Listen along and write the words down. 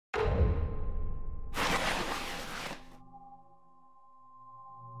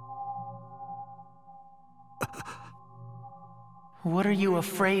What are you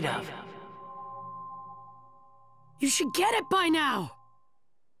afraid of? You should get it by now!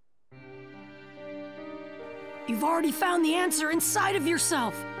 You've already found the answer inside of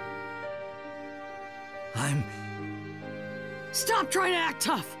yourself! Stop trying to act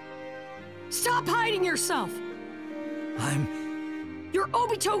tough! Stop hiding yourself! You're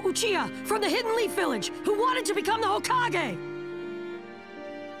Obito Uchiha from the Hidden Leaf Village, who wanted to become the Hokage!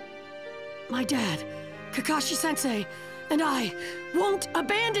 My dad, Kakashi-sensei, and I won't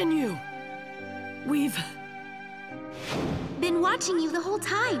abandon you! We've been watching you the whole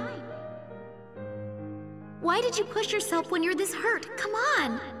time. Why did you push yourself when you're this hurt? Come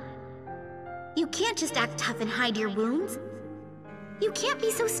on! You can't just act tough and hide your wounds. You can't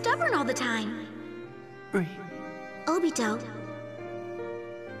be so stubborn all the time. Obito,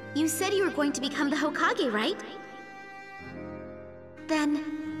 you said you were going to become the Hokage, right?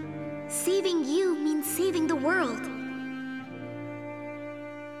 Then, saving you means saving the world.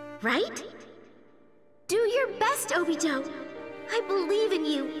 Right? Do your best, Obito. I believe in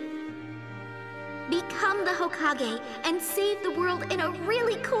you. Become the Hokage and save the world in a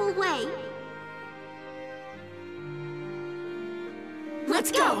really cool way.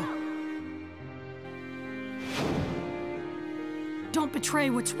 Let's go! Don't betray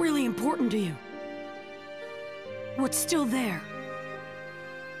what's really important to you. What's still there.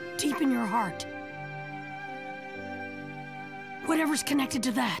 Deep in your heart. Whatever's connected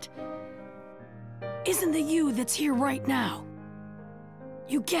to that isn't the you that's here right now.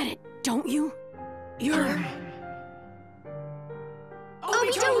 You get it, don't you? You're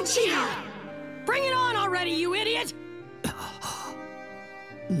Obito Uchiha! Bring it on already, you idiot!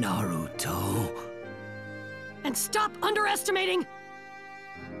 Naruto. And stop underestimating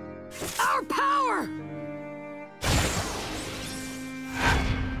our power!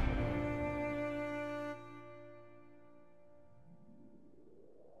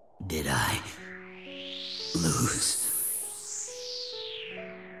 Did I lose?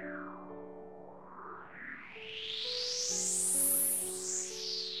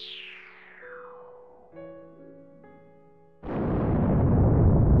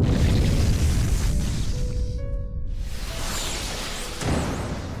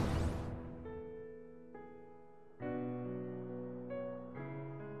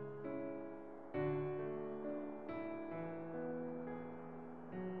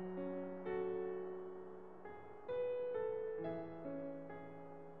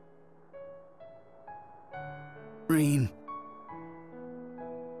 Green.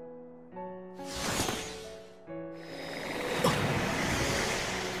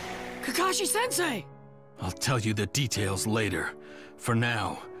 Kakashi-sensei! I'll tell you the details later. For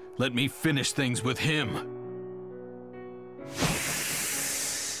now, let me finish things with him.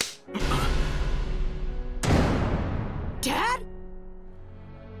 Dad?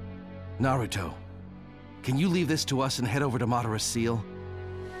 Naruto, can you leave this to us and head over to Madara's seal?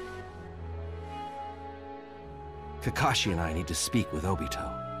 Kakashi and I need to speak with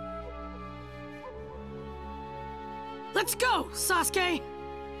Obito. Let's go, Sasuke!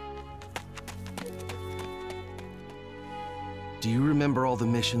 Do you remember all the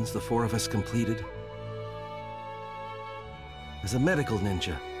missions the four of us completed? As a medical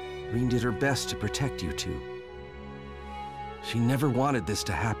ninja, Rin did her best to protect you two. She never wanted this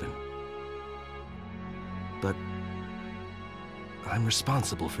to happen. But I'm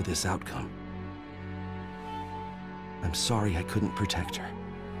responsible for this outcome. I'm sorry I couldn't protect her.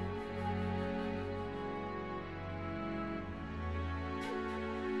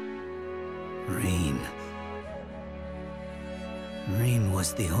 Rin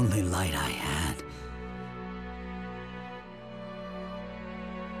was the only light I had.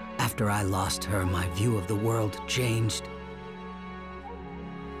 After I lost her, my view of the world changed.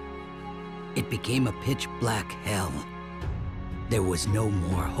 It became a pitch-black hell. There was no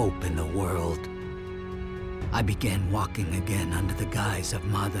more hope in the world. I began walking again under the guise of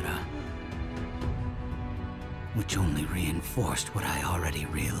Madara, which only reinforced what I already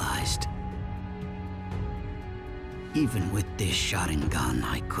realized. Even with this Sharingan,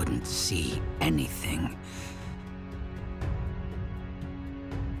 I couldn't see anything.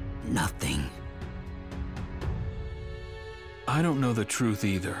 Nothing. I don't know the truth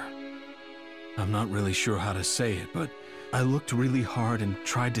either. I'm not really sure how to say it, but I looked really hard and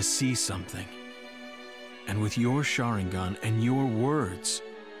tried to see something. And with your Sharingan and your words,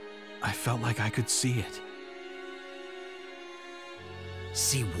 I felt like I could see it.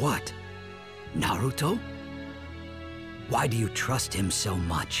 See what? Naruto? Why do you trust him so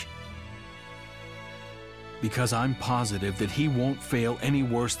much? Because I'm positive that he won't fail any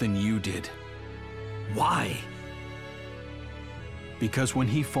worse than you did. Why? Because when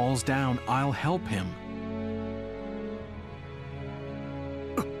he falls down, I'll help him.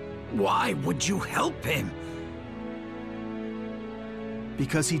 Why would you help him?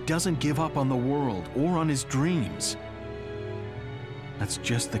 Because he doesn't give up on the world or on his dreams. That's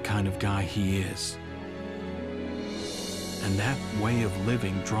just the kind of guy he is. And that way of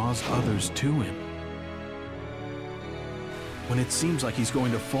living draws others to him. When it seems like he's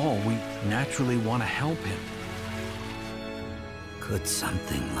going to fall, we naturally want to help him. Could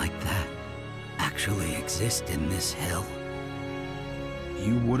something like that actually exist in this hell?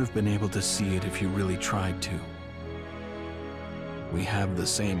 You would have been able to see it if you really tried to. We have the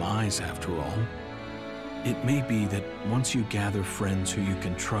same eyes, after all. It may be that once you gather friends who you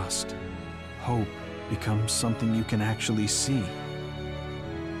can trust, hope becomes something you can actually see.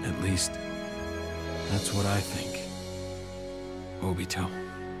 At least, that's what I think. Obito.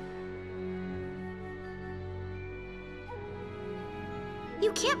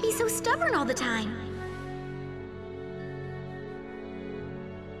 You can't be so stubborn all the time.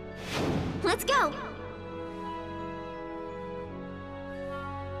 Let's go!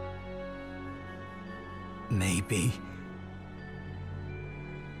 Maybe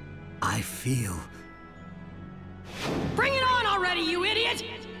I feel Bring it on already, you idiot!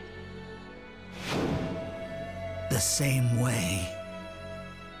 the same way.